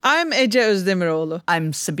I'm Ece Özdemiroğlu.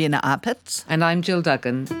 I'm Sabina Apitz. And I'm Jill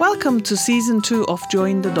Duggan. Welcome to Season 2 of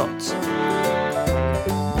Join the Dots.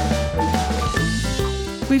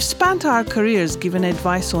 We've spent our careers giving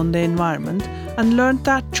advice on the environment and learned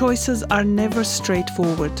that choices are never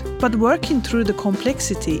straightforward, but working through the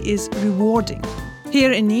complexity is rewarding.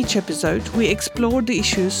 Here in each episode, we explore the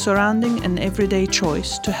issues surrounding an everyday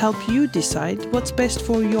choice to help you decide what's best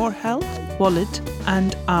for your health, wallet,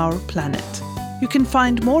 and our planet. You can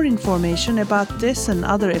find more information about this and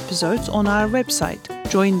other episodes on our website,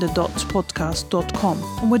 jointhedotspodcast.com,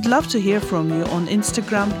 and we'd love to hear from you on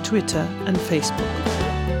Instagram, Twitter, and Facebook.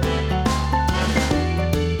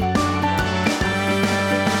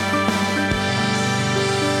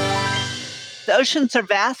 The oceans are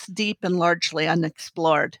vast, deep, and largely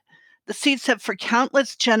unexplored. The seas have for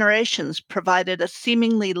countless generations provided a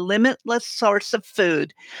seemingly limitless source of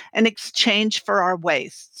food in exchange for our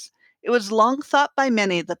wastes. It was long thought by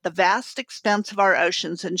many that the vast expanse of our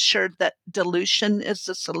oceans ensured that dilution is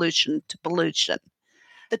the solution to pollution.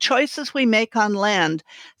 The choices we make on land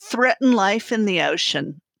threaten life in the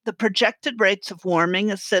ocean. The projected rates of warming,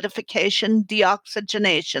 acidification,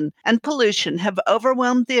 deoxygenation, and pollution have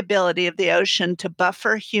overwhelmed the ability of the ocean to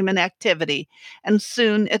buffer human activity and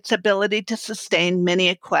soon its ability to sustain many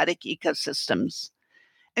aquatic ecosystems.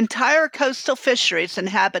 Entire coastal fisheries and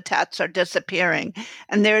habitats are disappearing,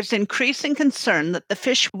 and there is increasing concern that the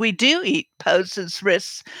fish we do eat poses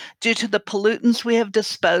risks due to the pollutants we have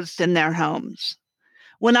disposed in their homes.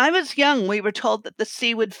 When I was young, we were told that the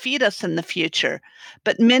sea would feed us in the future,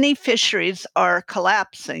 but many fisheries are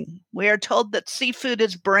collapsing. We are told that seafood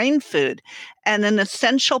is brain food and an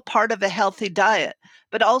essential part of a healthy diet,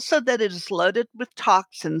 but also that it is loaded with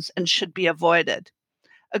toxins and should be avoided.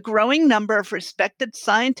 A growing number of respected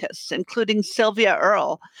scientists, including Sylvia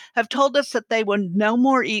Earle, have told us that they would no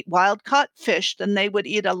more eat wild-caught fish than they would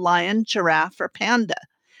eat a lion, giraffe, or panda.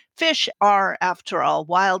 Fish are, after all,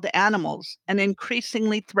 wild animals and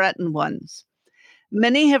increasingly threatened ones.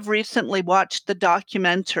 Many have recently watched the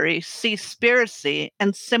documentary Seaspiracy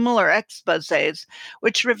and similar exposés,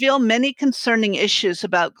 which reveal many concerning issues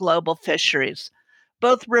about global fisheries.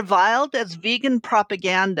 Both reviled as vegan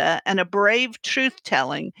propaganda and a brave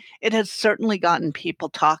truth-telling, it has certainly gotten people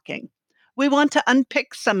talking. We want to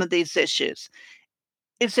unpick some of these issues.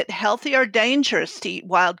 Is it healthy or dangerous to eat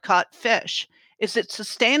wild-caught fish? Is it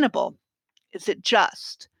sustainable? Is it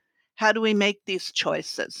just? How do we make these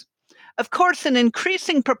choices? Of course, an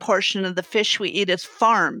increasing proportion of the fish we eat is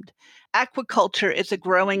farmed. Aquaculture is a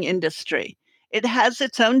growing industry. It has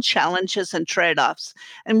its own challenges and trade-offs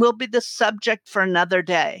and will be the subject for another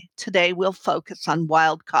day. Today, we'll focus on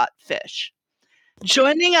wild-caught fish.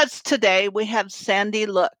 Joining us today, we have Sandy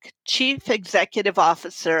Look, Chief Executive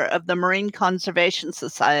Officer of the Marine Conservation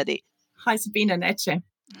Society. Hi, Sabina and Ece.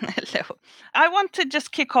 Hello. I want to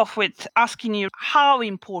just kick off with asking you how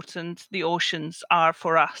important the oceans are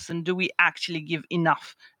for us, and do we actually give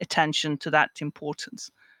enough attention to that importance?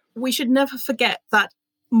 We should never forget that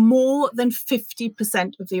more than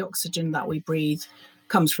 50% of the oxygen that we breathe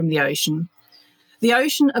comes from the ocean. The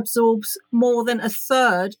ocean absorbs more than a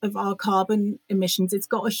third of our carbon emissions. It's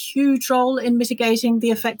got a huge role in mitigating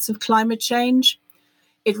the effects of climate change.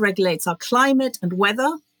 It regulates our climate and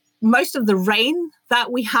weather. Most of the rain that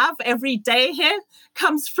we have every day here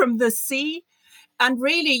comes from the sea. And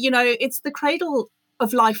really, it's the cradle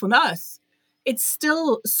of life on Earth. It's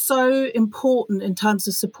still so important in terms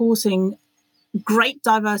of supporting great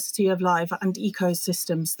diversity of life and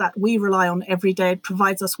ecosystems that we rely on every day. It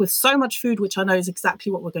provides us with so much food, which I know is exactly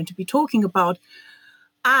what we're going to be talking about.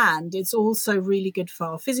 And it's also really good for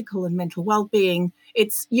our physical and mental well-being.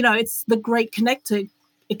 It's the great connector.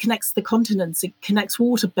 It connects the continents, it connects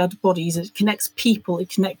water bodies, it connects people, it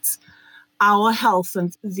connects our health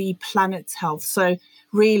and the planet's health. So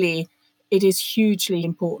really, it is hugely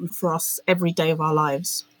important for us every day of our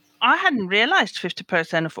lives. I hadn't realized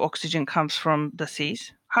 50% of oxygen comes from the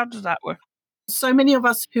seas. How does that work? So many of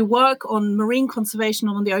us who work on marine conservation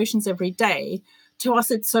on the oceans every day, to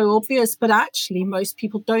us it's so obvious, but actually most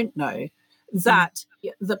people don't know that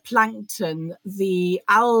the plankton, the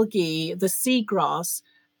algae, the seagrass,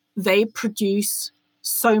 they produce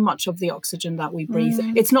so much of the oxygen that we breathe.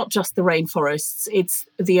 It's not just the rainforests, it's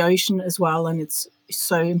the ocean as well, and it's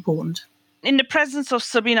so important. In the presence of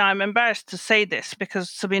Sabina, I'm embarrassed to say this because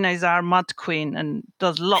Sabina is our mud queen and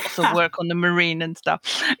does lots of work on the marine and stuff.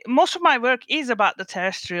 Most of my work is about the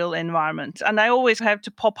terrestrial environment, and I always have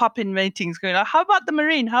to pop up in meetings going, how about the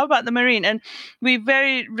marine? How about the marine? And we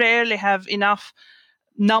very rarely have enough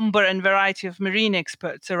number and variety of marine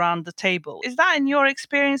experts around the table. Is that in your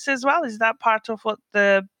experience as well? Is that part of what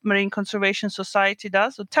the Marine Conservation Society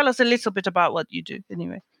does? So tell us a little bit about what you do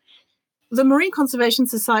anyway. The Marine Conservation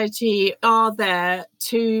Society are there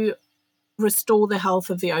to restore the health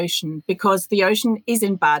of the ocean, because the ocean is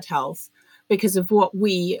in bad health because of what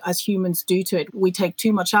we as humans do to it. We take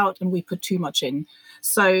too much out and we put too much in.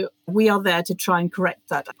 So we are there to try and correct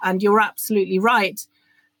that. And you're absolutely right.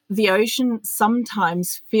 The ocean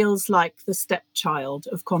sometimes feels like the stepchild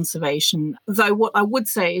of conservation, though what I would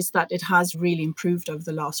say is that it has really improved over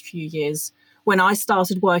the last few years. When I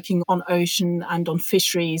started working on ocean and on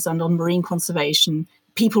fisheries and on marine conservation,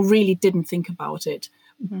 people really didn't think about it.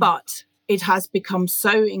 Mm-hmm. But it has become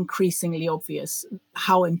so increasingly obvious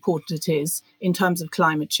how important it is in terms of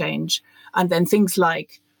climate change. And then things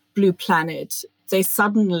like Blue Planet, they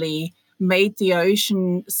suddenly made the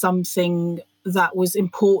ocean something that was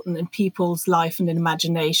important in people's life and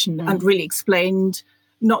imagination, and really explained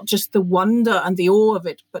not just the wonder and the awe of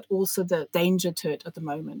it, but also the danger to it at the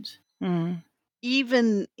moment.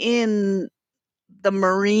 Even in the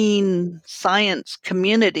marine science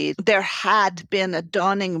community, there had been a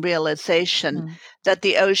dawning realization that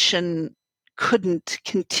the ocean couldn't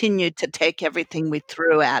continue to take everything we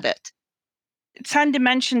threw at it. Sandy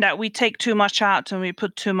mentioned that we take too much out and we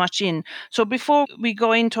put too much in. So before we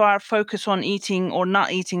go into our focus on eating or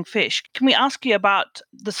not eating fish, can we ask you about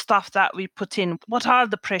the stuff that we put in? What are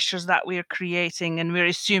the pressures that we're creating and we're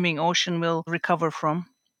assuming ocean will recover from?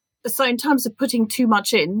 So in terms of putting too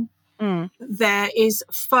much in, there is,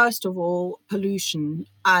 first of all, pollution.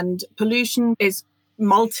 And pollution is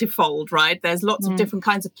multifold, right? There's lots of different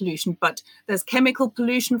kinds of pollution, but there's chemical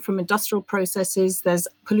pollution from industrial processes, there's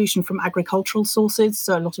pollution from agricultural sources,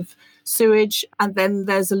 so a lot of sewage, and then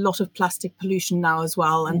there's a lot of plastic pollution now as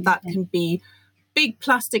well. And that can be big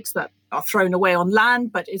plastics that are thrown away on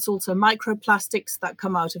land, but it's also microplastics that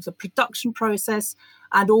come out of the production process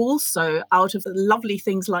and also out of the lovely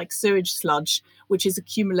things like sewage sludge, which is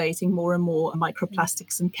accumulating more and more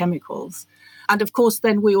microplastics and chemicals. And of course,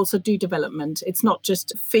 then we also do development. It's not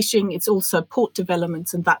just fishing, it's also port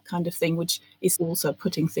developments and that kind of thing, which is also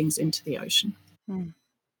putting things into the ocean.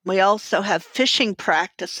 We also have fishing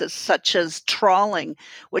practices such as trawling,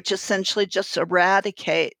 which essentially just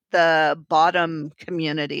eradicate the bottom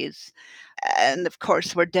communities. And of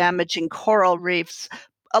course, we're damaging coral reefs.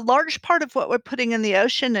 A large part of what we're putting in the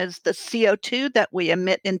ocean is the CO2 that we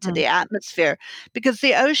emit into the atmosphere, because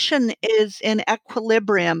the ocean is in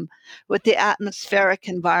equilibrium with the atmospheric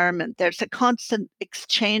environment. There's a constant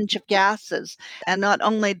exchange of gases. And not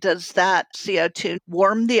only does that CO2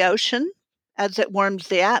 warm the ocean as it warms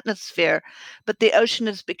the atmosphere, but the ocean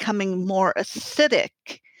is becoming more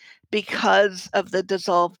acidic because of the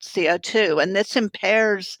dissolved CO2. And this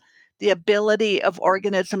impairs the ability of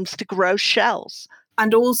organisms to grow shells.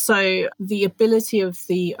 And also the ability of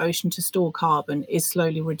the ocean to store carbon is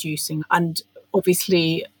slowly reducing. And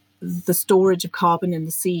obviously the storage of carbon in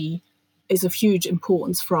the sea is of huge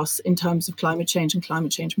importance for us in terms of climate change and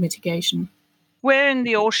climate change mitigation. Where in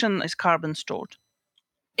the ocean is carbon stored?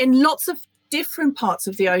 In lots of different parts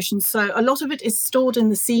of the ocean. So a lot of it is stored in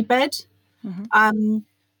the seabed.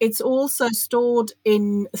 It's also stored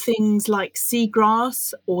in things like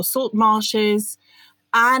seagrass or salt marshes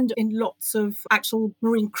and in lots of actual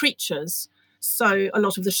marine creatures. So a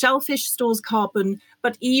lot of the shellfish stores carbon,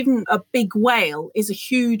 but even a big whale is a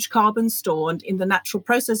huge carbon store. And in the natural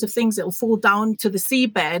process of things, it will fall down to the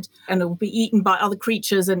seabed and it will be eaten by other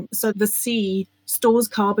creatures. And so the sea stores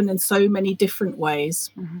carbon in so many different ways.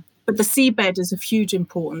 But the seabed is of huge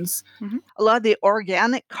importance. A lot of the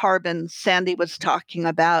organic carbon Sandy was talking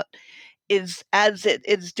about is, as it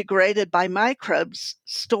is degraded by microbes,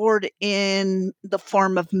 stored in the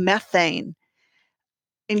form of methane.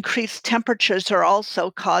 Increased temperatures are also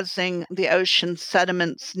causing the ocean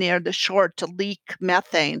sediments near the shore to leak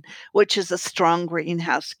methane, which is a strong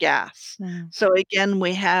greenhouse gas. So again,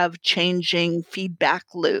 we have changing feedback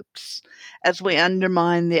loops as we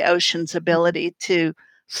undermine the ocean's ability to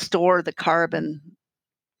store the carbon.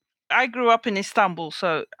 I grew up in Istanbul,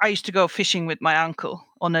 so I used to go fishing with my uncle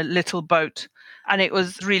on a little boat. And it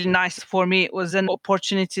was really nice for me. It was an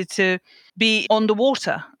opportunity to be on the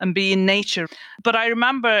water and be in nature. But I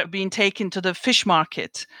remember being taken to the fish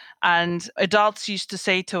market and adults used to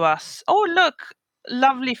say to us, "Oh, look,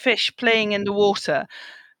 lovely fish playing in the water."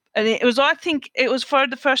 And I think it was for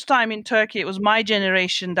the first time in Turkey, it was my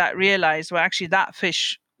generation that realized, well, actually that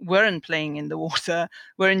fish weren't playing in the water,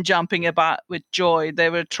 weren't jumping about with joy. They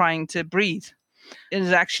were trying to breathe. It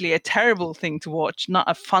is actually a terrible thing to watch, not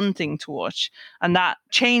a fun thing to watch. And that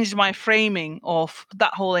changed my framing of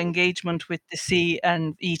that whole engagement with the sea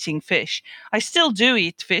and eating fish. I still do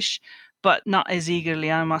eat fish, but not as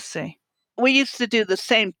eagerly, I must say. We used to do the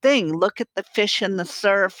same thing, look at the fish in the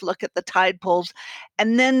surf, look at the tide pools,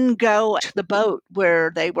 and then go to the boat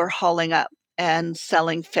where they were hauling up and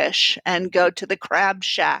selling fish, and go to the crab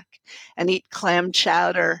shack and eat clam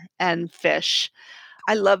chowder and fish.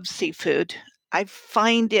 I love seafood. I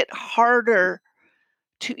find it harder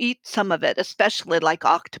to eat some of it, especially like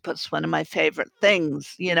octopus, one of my favorite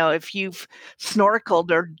things. You know, if you've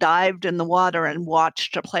snorkeled or dived in the water and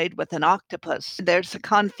watched or played with an octopus, there's a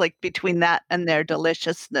conflict between that and their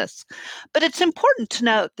deliciousness. But it's important to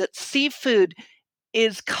note that seafood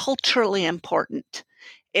is culturally important.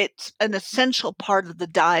 It's an essential part of the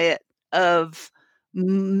diet of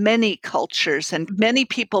many cultures, and many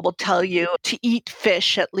people will tell you to eat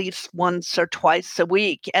fish at least once or twice a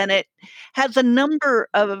week. And it has a number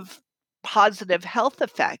of positive health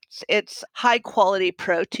effects. It's high quality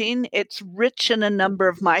protein, it's rich in a number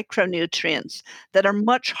of micronutrients that are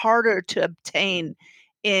much harder to obtain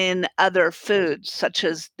in other foods, such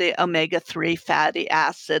as the omega-3 fatty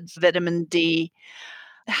acids, vitamin D.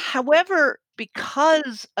 However,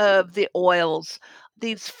 because of the oils,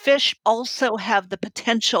 these fish also have the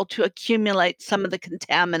potential to accumulate some of the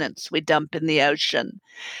contaminants we dump in the ocean,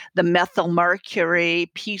 the methyl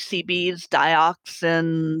mercury, PCBs,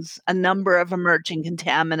 dioxins, a number of emerging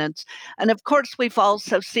contaminants. And of course, we've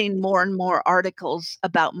also seen more and more articles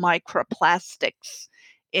about microplastics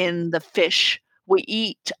in the fish we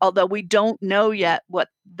eat, although we don't know yet what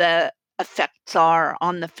the effects are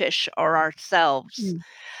on the fish or ourselves.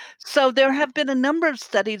 So there have been a number of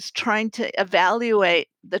studies trying to evaluate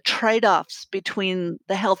the trade-offs between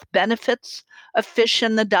the health benefits of fish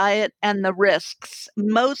in the diet and the risks.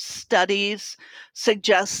 Most studies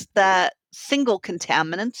suggest that single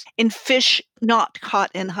contaminants in fish not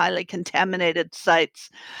caught in highly contaminated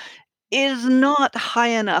sites is not high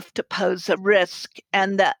enough to pose a risk,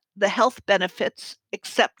 and that the health benefits,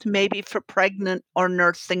 except maybe for pregnant or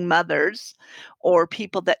nursing mothers or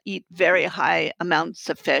people that eat very high amounts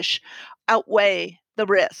of fish, outweigh the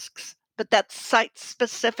risks. But that's site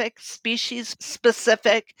specific, species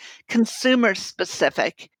specific, consumer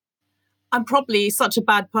specific. I'm probably such a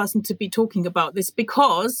bad person to be talking about this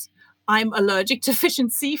because I'm allergic to fish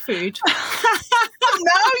and seafood.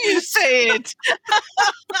 Now you say it.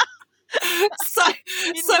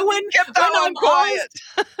 So when I'm asked,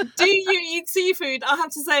 do you eat seafood? I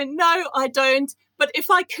have to say, no, I don't. But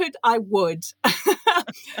if I could, I would. But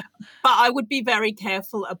I would be very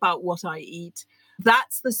careful about what I eat.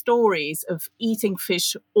 That's the stories of eating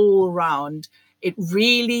fish all round. It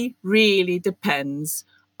really, really depends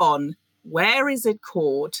on where is it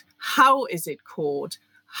caught, how is it caught,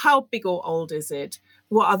 how big or old is it,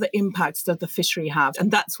 what other impacts does the fishery have?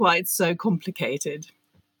 And that's why it's so complicated.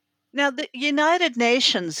 Now, the United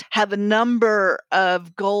Nations have a number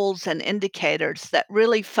of goals and indicators that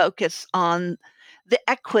really focus on the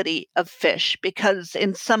equity of fish, because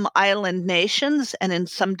in some island nations and in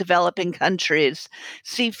some developing countries,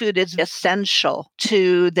 seafood is essential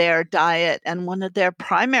to their diet and one of their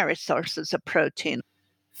primary sources of protein.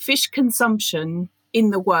 Fish consumption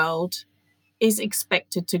in the world is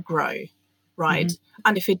expected to grow, right? Mm-hmm.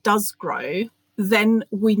 And if it does grow, then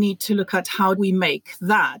we need to look at how we make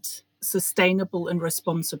that sustainable and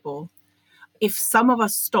responsible. If some of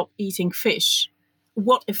us stop eating fish,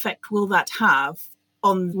 what effect will that have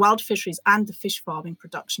on wild fisheries and the fish farming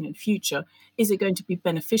production in future? Is it going to be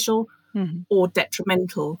beneficial or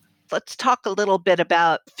detrimental? Let's talk a little bit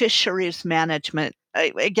about fisheries management.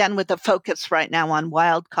 Again, with a focus right now on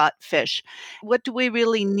wild-caught fish. What do we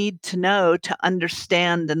really need to know to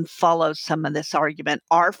understand and follow some of this argument?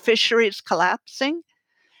 Are fisheries collapsing?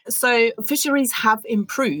 So fisheries have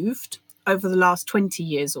improved over the last 20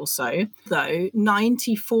 years or so, though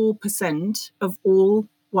 94% of all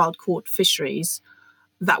wild-caught fisheries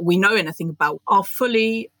that we know anything about are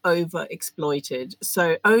fully overexploited.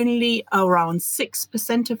 So only around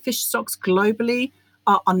 6% of fish stocks globally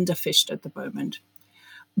are underfished at the moment.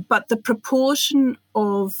 But the proportion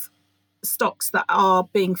of stocks that are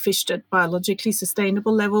being fished at biologically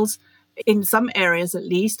sustainable levels, in some areas at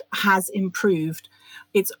least, has improved.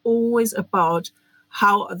 It's always about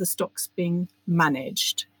how are the stocks being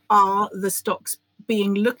managed? Are the stocks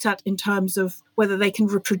being looked at in terms of whether they can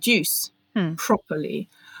reproduce properly?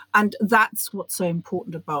 And that's what's so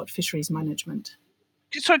important about fisheries management.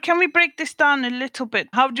 So can we break this down a little bit?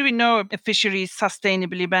 How do we know if a fishery is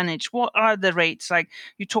sustainably managed? What are the rates? Like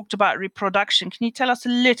you talked about reproduction. Can you tell us a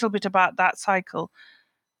little bit about that cycle?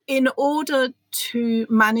 In order to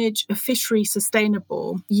manage a fishery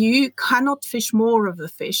sustainable, you cannot fish more of the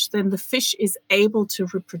fish than the fish is able to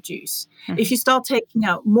reproduce. If you start taking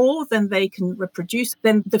out more than they can reproduce,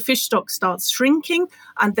 then the fish stock starts shrinking,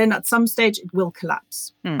 and then at some stage it will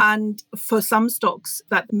collapse. And for some stocks,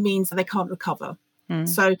 that means they can't recover.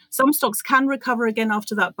 So some stocks can recover again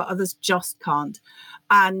after that, but others just can't.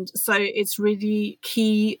 And so it's really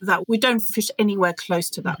key that we don't fish anywhere close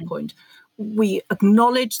to that point. We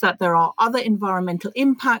acknowledge that there are other environmental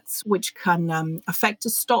impacts which can affect a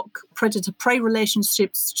stock. Predator-prey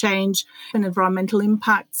relationships change and environmental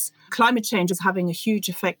impacts. Climate change is having a huge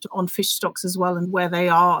effect on fish stocks as well, and where they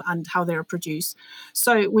are and how they are produced.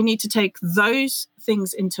 So we need to take those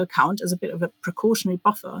things into account as a bit of a precautionary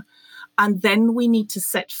buffer. And then we need to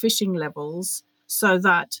set fishing levels so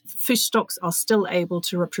that fish stocks are still able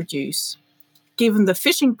to reproduce, given the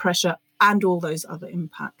fishing pressure and all those other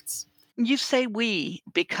impacts. You say we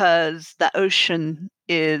because the ocean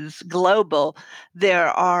is global. There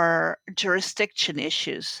are jurisdiction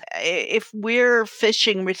issues. If we're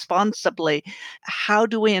fishing responsibly, how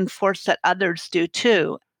do we enforce that others do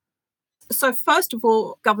too? So first of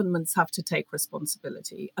all, governments have to take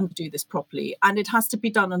responsibility and do this properly. And it has to be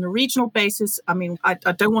done on a regional basis. I mean, I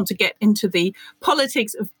don't want to get into the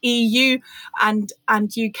politics of EU and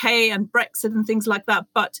UK and Brexit and things like that,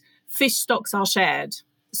 but fish stocks are shared.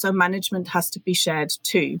 So management has to be shared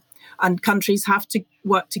too. And countries have to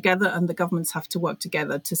work together, and the governments have to work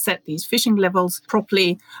together to set these fishing levels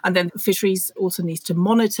properly. And then fisheries also needs to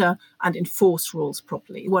monitor and enforce rules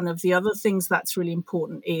properly. One of the other things that's really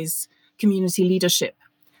important is community leadership,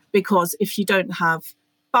 because if you don't have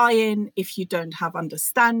buy-in, if you don't have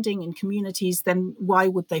understanding in communities, then why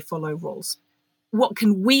would they follow rules? What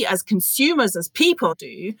can we as consumers, as people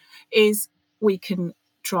do, is we can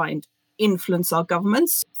try and influence our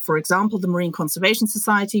governments. For example, the Marine Conservation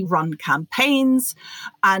Society run campaigns,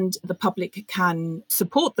 and the public can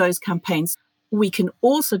support those campaigns. We can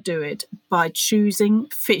also do it by choosing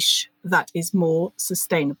fish that is more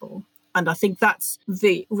sustainable. And I think that's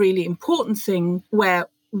the really important thing, where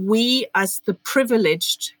we, as the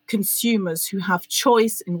privileged consumers who have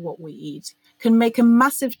choice in what we eat, can make a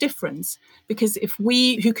massive difference. Because if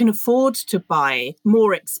we, who can afford to buy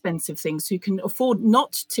more expensive things, who can afford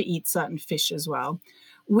not to eat certain fish as well,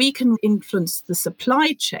 we can influence the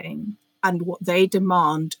supply chain and what they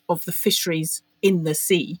demand of the fisheries in the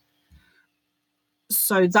sea.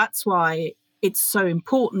 So that's why it's so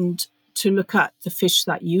important to look at the fish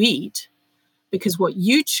that you eat, because what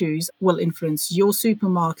you choose will influence your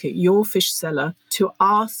supermarket, your fish seller, to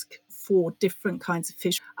ask for different kinds of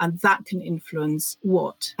fish, and that can influence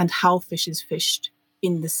what and how fish is fished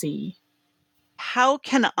in the sea. How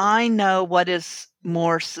can I know what is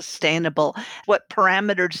more sustainable? What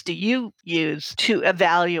parameters do you use to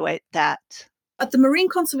evaluate that? At the Marine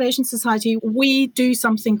Conservation Society, we do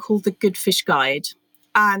something called the Good Fish Guide,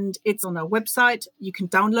 and it's on our website. You can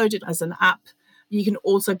download it as an app. You can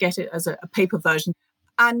also get it as a paper version.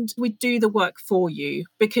 And we do the work for you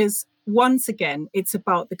because, once again, it's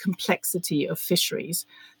about the complexity of fisheries.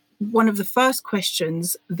 One of the first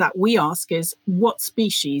questions that we ask is, what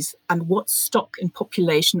species and what stock and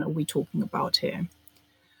population are we talking about here?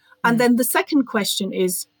 And then the second question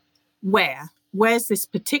is, where? Where's this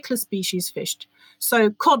particular species fished? So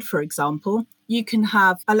cod, for example, you can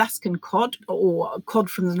have Alaskan cod or cod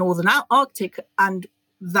from the Northern Arctic, and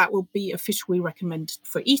that will be a fish we recommend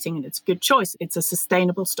for eating, and it's a good choice. It's a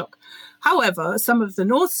sustainable stock. However, some of the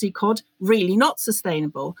North Sea cod, really not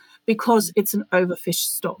sustainable because it's an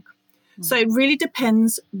overfished stock. So it really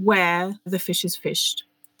depends where the fish is fished.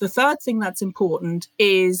 The third thing that's important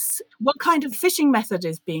is what kind of fishing method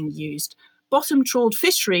is being used. Bottom trawled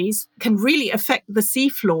fisheries can really affect the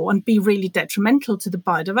seafloor and be really detrimental to the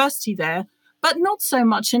biodiversity there, but not so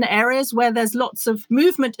much in areas where there's lots of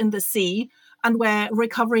movement in the sea and where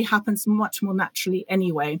recovery happens much more naturally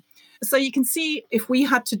anyway. So you can see, if we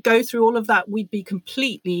had to go through all of that, we'd be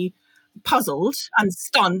completely puzzled and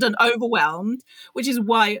stunned and overwhelmed, which is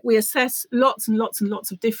why we assess lots and lots and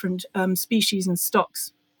lots of different species and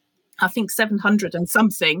stocks. I think 700 and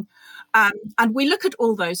something. And we look at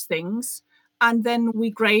all those things, and then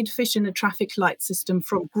we grade fish in a traffic light system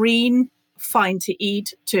from green, fine to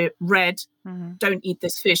eat, to red, don't eat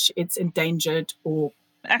this fish, it's endangered. Or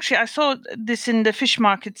actually, I saw this in the fish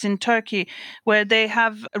markets in Turkey, where they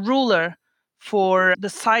have a ruler for the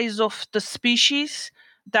size of the species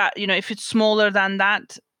that, if it's smaller than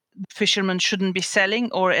that, fishermen shouldn't be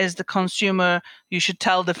selling, or as the consumer, you should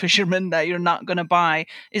tell the fisherman that you're not going to buy.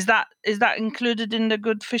 Is that included in the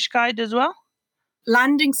Good Fish Guide as well?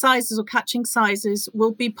 Landing sizes or catching sizes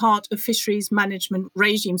will be part of fisheries management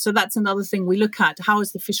regime. So that's another thing we look at. How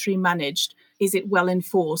is the fishery managed? Is it well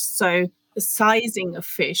enforced? So the sizing of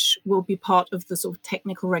fish will be part of the sort of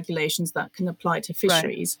technical regulations that can apply to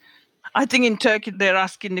fisheries. I think in Turkey, they're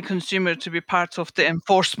asking the consumer to be part of the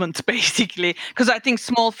enforcement, basically, because I think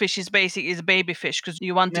small fish is baby fish, because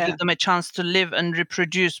you want to give them a chance to live and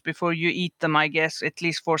reproduce before you eat them, I guess, at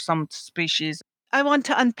least for some species. I want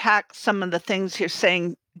to unpack some of the things you're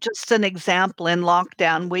saying. Just an example, in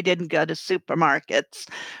lockdown, we didn't go to supermarkets.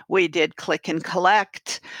 We did click and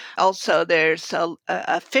collect. Also, there's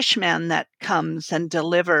a fishman that comes and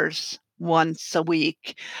delivers once a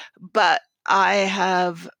week. But I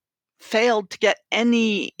have failed to get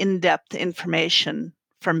any in-depth information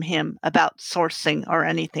from him about sourcing or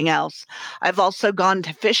anything else. I've also gone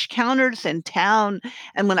to fish counters in town,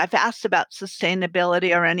 and when I've asked about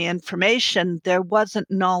sustainability or any information, there wasn't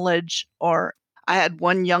knowledge. Or I had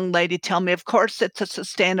one young lady tell me, of course it's a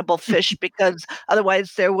sustainable fish because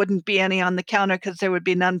otherwise there wouldn't be any on the counter because there would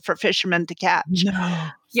be none for fishermen to catch. No.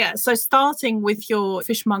 Yeah, so starting with your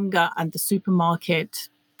fishmonger and the supermarket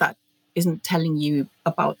that isn't telling you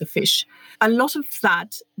about the fish. A lot of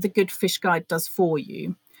that, the Good Fish Guide does for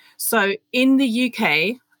you. So in the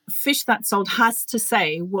UK, fish that's sold has to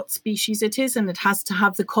say what species it is, and it has to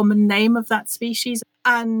have the common name of that species.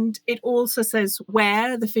 And it also says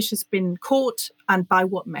where the fish has been caught and by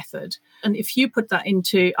what method. And if you put that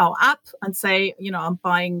into our app and say, I'm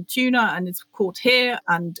buying tuna and it's caught here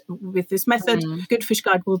and with this method, Good Fish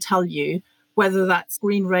Guide will tell you whether that's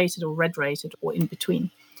green rated or red rated or in between.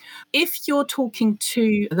 If you're talking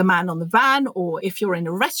to the man on the van, or if you're in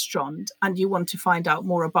a restaurant and you want to find out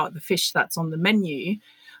more about the fish that's on the menu,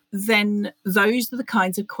 then those are the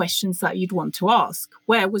kinds of questions that you'd want to ask.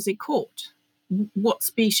 Where was it caught? What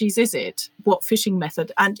species is it? What fishing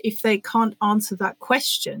method? And if they can't answer that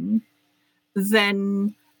question,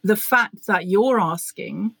 then the fact that you're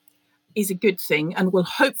asking is a good thing and will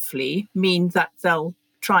hopefully mean that they'll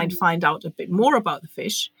try and find out a bit more about the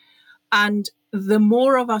fish. And the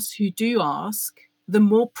more of us who do ask, the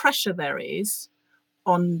more pressure there is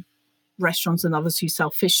on restaurants and others who sell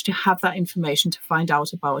fish to have that information, to find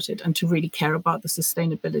out about it and to really care about the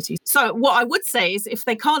sustainability. So what I would say is if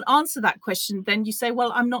they can't answer that question, then you say,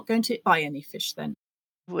 well, I'm not going to buy any fish then.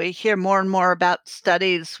 We hear more and more about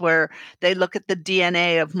studies where they look at the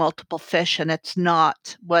DNA of multiple fish and it's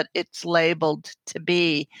not what it's labeled to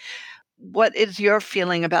be. What is your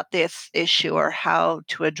feeling about this issue or how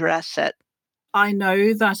to address it? I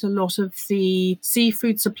know that a lot of the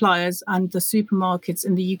seafood suppliers and the supermarkets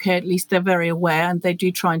in the UK, at least, they're very aware and they do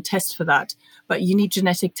try and test for that. But you need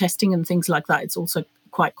genetic testing and things like that. It's also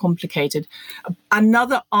quite complicated.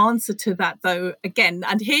 Another answer to that, though, again,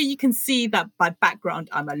 and here you can see that by background,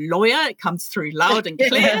 I'm a lawyer, it comes through loud and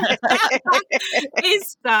clear,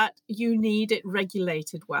 is that you need it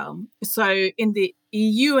regulated well. So in the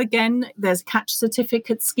EU, again, there's a catch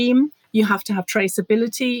certificate scheme. You have to have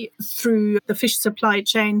traceability through the fish supply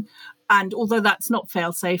chain. And although that's not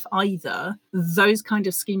fail-safe either, those kind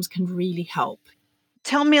of schemes can really help.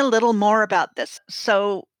 Tell me a little more about this.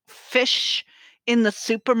 So fish in the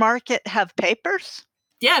supermarket have papers?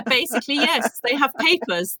 Yeah, basically, yes. They have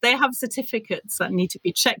papers. They have certificates that need to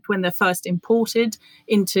be checked when they're first imported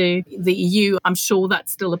into the EU. I'm sure that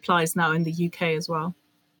still applies now in the UK as well.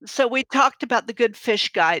 So we talked about the Good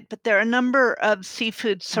Fish Guide, but there are a number of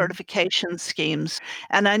seafood certification schemes.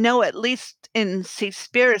 And I know at least in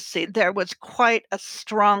Seaspiracy, there was quite a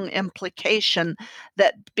strong implication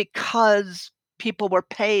that because people were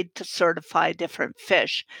paid to certify different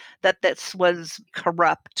fish, that this was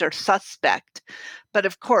corrupt or suspect. But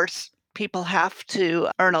of course, people have to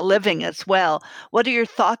earn a living as well. What are your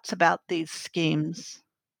thoughts about these schemes?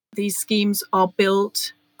 These schemes are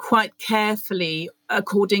built quite carefully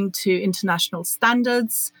according to international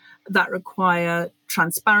standards that require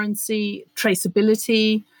transparency,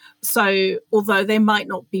 traceability. So although they might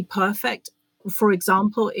not be perfect, for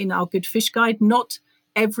example, in our Good Fish Guide, not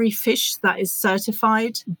every fish that is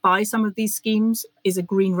certified by some of these schemes is a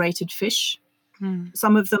green rated fish.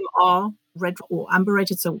 Some of them are red or amber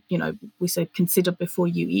rated. So, we say consider before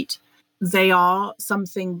you eat. They are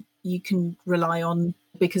something you can rely on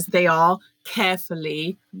because they are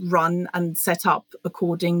carefully run and set up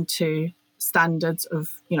according to standards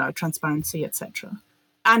of, transparency, etc.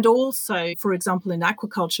 And also, for example, in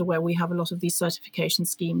aquaculture, where we have a lot of these certification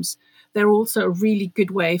schemes, they're also a really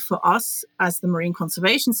good way for us as the Marine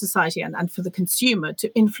Conservation Society and for the consumer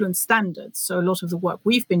to influence standards. So a lot of the work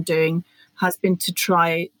we've been doing has been to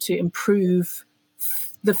try to improve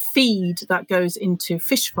the feed that goes into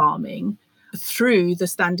fish farming through the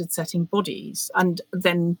standard setting bodies. And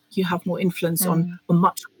then you have more influence on a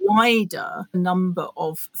much wider number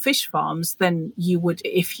of fish farms than you would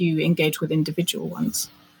if you engage with individual ones.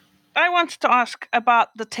 I wanted to ask about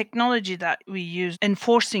the technology that we use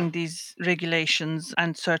enforcing these regulations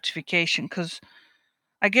and certification, because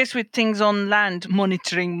I guess with things on land,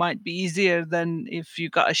 monitoring might be easier than if you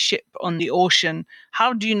got a ship on the ocean.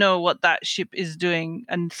 How do you know what that ship is doing?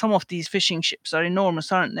 And some of these fishing ships are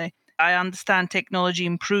enormous, aren't they? I understand technology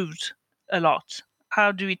improved a lot.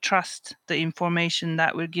 How do we trust the information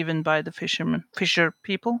that we're given by the fisher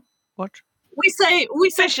people? What? We say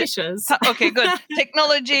fishers. Okay, good.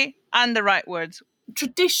 Technology and the right words.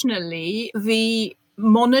 Traditionally, the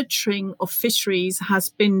monitoring of fisheries has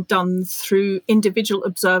been done through individual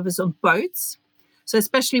observers on boats. So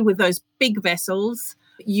especially with those big vessels,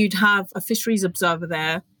 you'd have a fisheries observer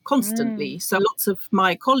there constantly. So lots of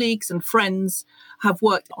my colleagues and friends have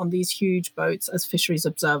worked on these huge boats as fisheries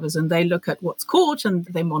observers, and they look at what's caught and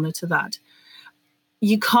they monitor that.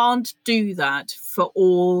 You can't do that for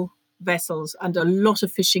all vessels, and a lot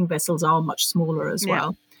of fishing vessels are much smaller as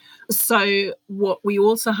well. So what we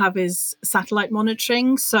also have is satellite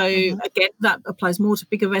monitoring. So again, that applies more to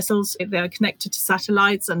bigger vessels. They're connected to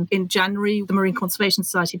satellites. And in January, the Marine Conservation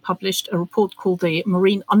Society published a report called the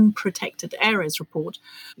Marine Unprotected Areas Report,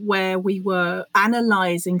 where we were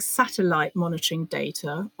analysing satellite monitoring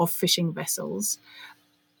data of fishing vessels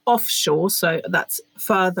offshore. So that's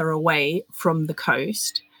further away from the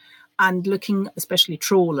coast, and looking, especially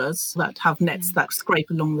trawlers that have nets that scrape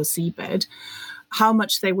along the seabed, how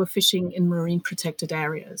much they were fishing in marine protected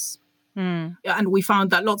areas. And we found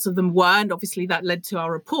that lots of them were, and obviously that led to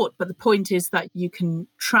our report. But the point is that you can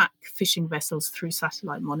track fishing vessels through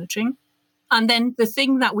satellite monitoring. And then the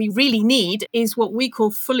thing that we really need is what we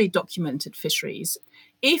call fully documented fisheries.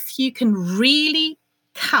 If you can really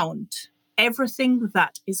count everything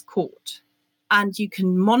that is caught, and you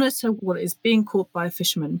can monitor what is being caught by a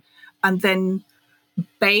fisherman, and then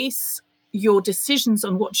base your decisions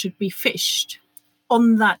on what should be fished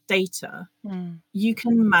on that data, you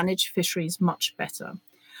can manage fisheries much better.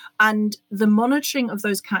 And the monitoring of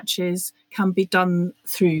those catches can be done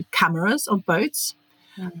through cameras on boats.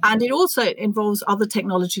 And it also involves other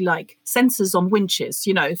technology like sensors on winches.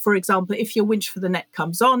 You know, for example, if your winch for the net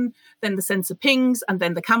comes on, then the sensor pings and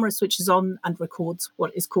then the camera switches on and records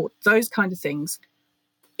what is caught, those kind of things.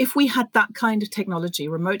 If we had that kind of technology,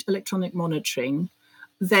 remote electronic monitoring,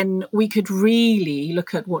 then we could really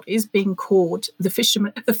look at what is being caught. The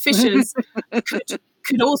fishers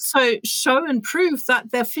could also show and prove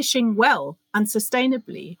that they're fishing well and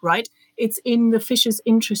sustainably, right? It's in the fishers'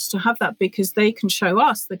 interest to have that, because they can show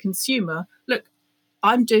us, the consumer, look,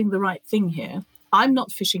 I'm doing the right thing here. I'm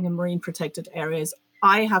not fishing in marine protected areas.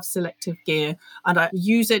 I have selective gear and I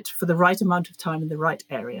use it for the right amount of time in the right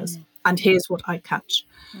areas. And here's what I catch.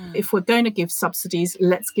 If we're going to give subsidies,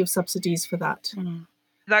 let's give subsidies for that.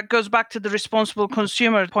 That goes back to the responsible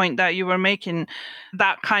consumer point that you were making.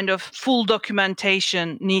 That kind of full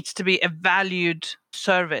documentation needs to be a valued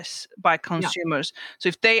service by consumers. So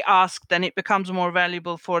if they ask, then it becomes more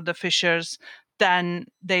valuable for the fishers. Then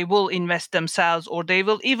they will invest themselves, or they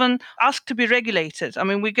will even ask to be regulated. I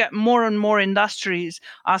mean, we get more and more industries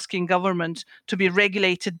asking government to be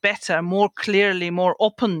regulated better, more clearly, more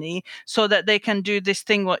openly, so that they can do this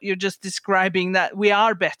thing, what you're just describing, that we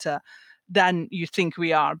are better than you think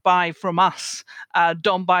we are. Buy from us.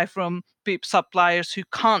 Don't buy from suppliers who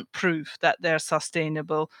can't prove that they're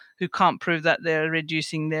sustainable, who can't prove that they're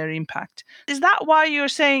reducing their impact. Is that why you're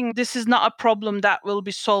saying this is not a problem that will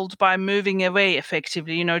be solved by moving away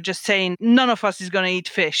effectively? You know, just saying none of us is going to eat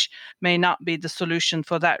fish may not be the solution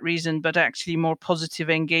for that reason, but actually more positive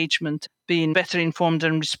engagement, being better informed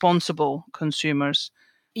and responsible consumers.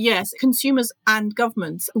 Yes, consumers and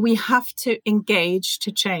governments, we have to engage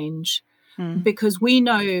to change. Because we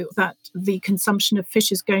know that the consumption of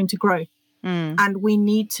fish is going to grow. And we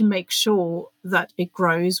need to make sure that it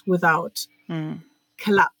grows without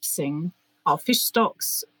collapsing our fish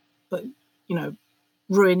stocks, but, you know,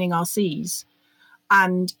 ruining our seas.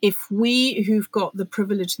 And if we who've got the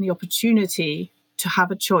privilege and the opportunity to have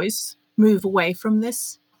a choice move away from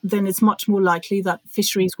this, then it's much more likely that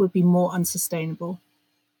fisheries will be more unsustainable.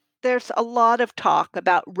 There's a lot of talk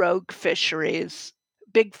about rogue fisheries,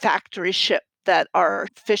 big factory ships that are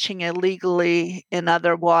fishing illegally in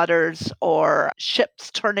other waters, or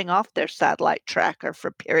ships turning off their satellite tracker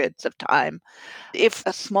for periods of time. If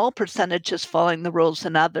a small percentage is following the rules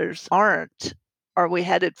and others aren't, are we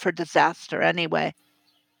headed for disaster anyway?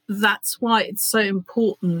 That's why it's so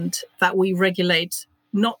important that we regulate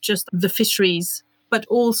not just the fisheries but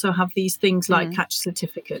also have these things like catch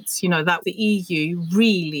certificates, that the EU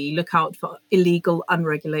really look out for illegal,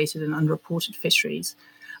 unregulated and unreported fisheries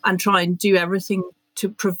and try and do everything to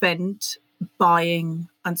prevent buying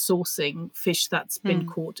and sourcing fish that's been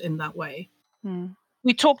caught in that way.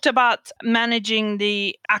 We talked about managing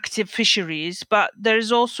the active fisheries, but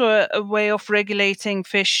there's also a way of regulating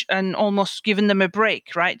fish and almost giving them a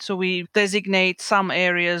break, right? So we designate some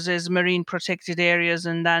areas as marine protected areas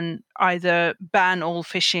and then either ban all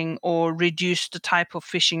fishing or reduce the type of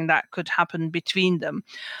fishing that could happen between them.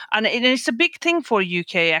 And it's a big thing for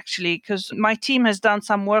UK, actually, because my team has done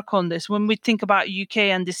some work on this. When we think about UK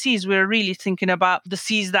and the seas, we're really thinking about the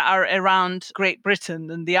seas that are around Great Britain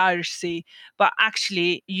and the Irish Sea. But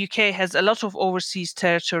actually, UK has a lot of overseas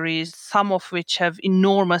territories, some of which have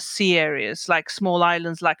enormous sea areas, like small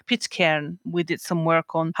islands like Pitcairn. We did some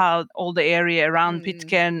work on how all the area around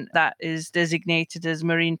Pitcairn that is designated as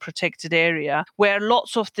marine protected area, where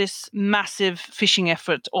lots of this massive fishing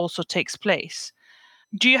effort also takes place.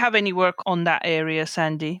 Do you have any work on that area,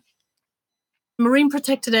 Sandy? Marine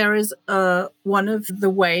protected areas are one of the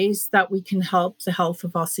ways that we can help the health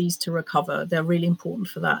of our seas to recover. They're really important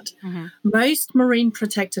for that. Most marine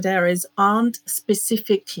protected areas aren't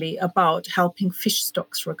specifically about helping fish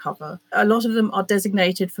stocks recover. A lot of them are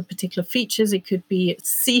designated for particular features. It could be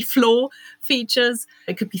seafloor features.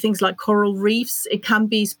 It could be things like coral reefs. It can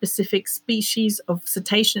be specific species of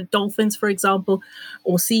cetacean dolphins, for example,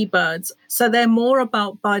 or seabirds. So they're more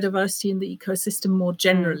about biodiversity in the ecosystem more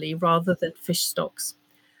generally rather than fish stocks.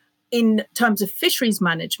 In terms of fisheries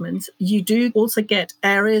management, you do also get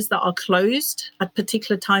areas that are closed at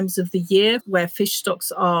particular times of the year where fish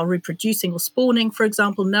stocks are reproducing or spawning, for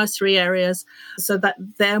example, nursery areas, so that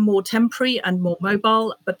they're more temporary and more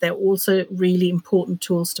mobile, but they're also really important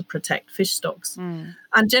tools to protect fish stocks.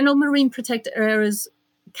 And general marine protected areas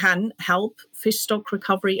can help fish stock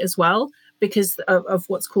recovery as well, because of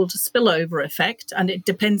what's called a spillover effect. And it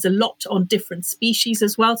depends a lot on different species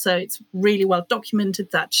as well. So it's really well documented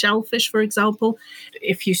that shellfish, for example,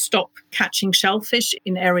 if you stop catching shellfish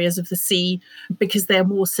in areas of the sea because they're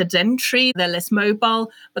more sedentary, they're less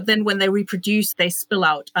mobile, but then when they reproduce, they spill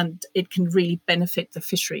out and it can really benefit the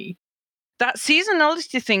fishery. That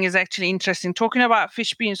seasonality thing is actually interesting. Talking about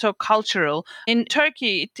fish being so cultural, in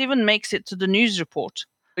Turkey, it even makes it to the news report.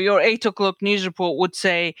 Your 8 o'clock news report would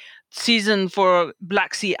say, season for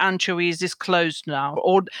Black Sea anchovies is closed now,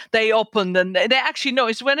 or they opened, and they actually know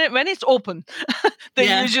it's when it's open.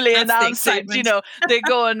 They usually announce it. They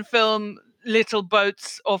go and film little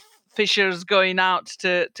boats of fishers going out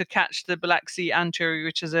to catch the Black Sea anchovy,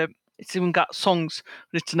 which is it's even got songs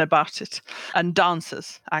written about it and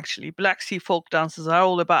dances, actually. Black Sea folk dances are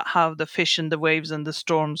all about how the fish and the waves and the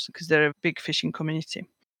storms, because they're a big fishing community.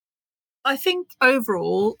 I think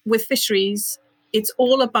overall with fisheries, it's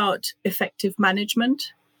all about effective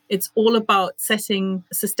management. It's all about setting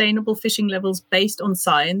sustainable fishing levels based on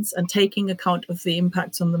science and taking account of the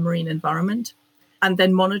impacts on the marine environment, and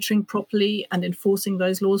then monitoring properly and enforcing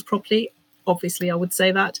those laws properly. Obviously, I would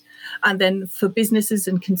say that. And then for businesses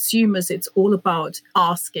and consumers, it's all about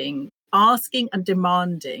asking and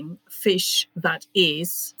demanding fish that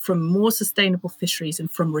is from more sustainable fisheries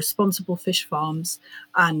and from responsible fish farms,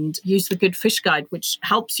 and use the Good Fish Guide, which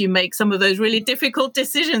helps you make some of those really difficult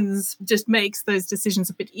decisions, just makes those decisions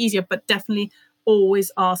a bit easier, but definitely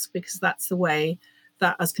always ask, because that's the way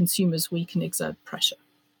that as consumers we can exert pressure.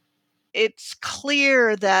 It's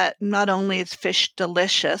clear that not only is fish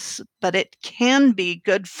delicious, but it can be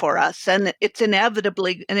good for us. And it's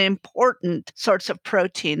inevitably an important source of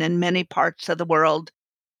protein in many parts of the world.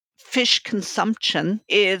 Fish consumption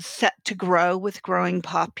is set to grow with growing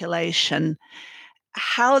population.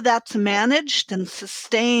 How that's managed and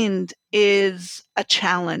sustained is a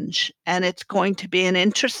challenge. And it's going to be an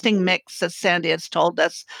interesting mix, as Sandy has told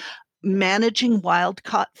us, managing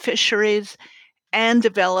wild-caught fisheries and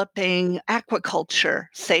developing aquaculture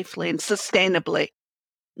safely and sustainably.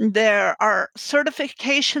 There are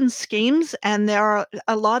certification schemes, and there are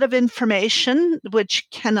a lot of information which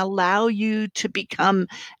can allow you to become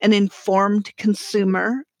an informed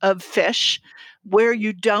consumer of fish. Where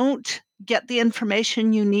you don't get the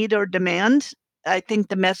information you need or demand, I think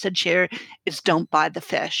the message here is don't buy the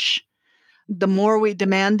fish. The more we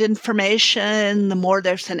demand information, the more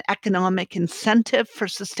there's an economic incentive for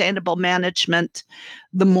sustainable management,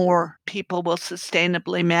 the more people will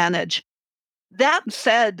sustainably manage. That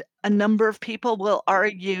said, a number of people will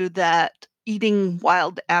argue that eating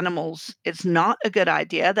wild animals is not a good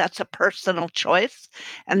idea. That's a personal choice,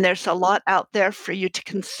 and there's a lot out there for you to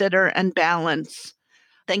consider and balance.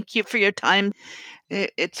 Thank you for your time.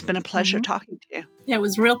 It's been a pleasure talking to you. Yeah, it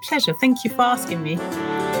was a real pleasure. Thank you for asking me.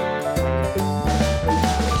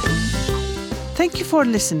 Thank you for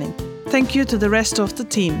listening. Thank you to the rest of the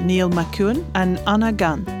team, Neil McCune and Anna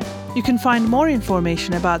Gunn. You can find more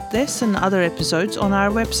information about this and other episodes on our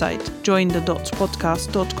website,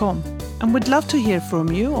 jointhedotspodcast.com. And we'd love to hear from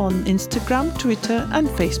you on Instagram, Twitter and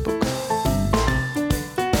Facebook.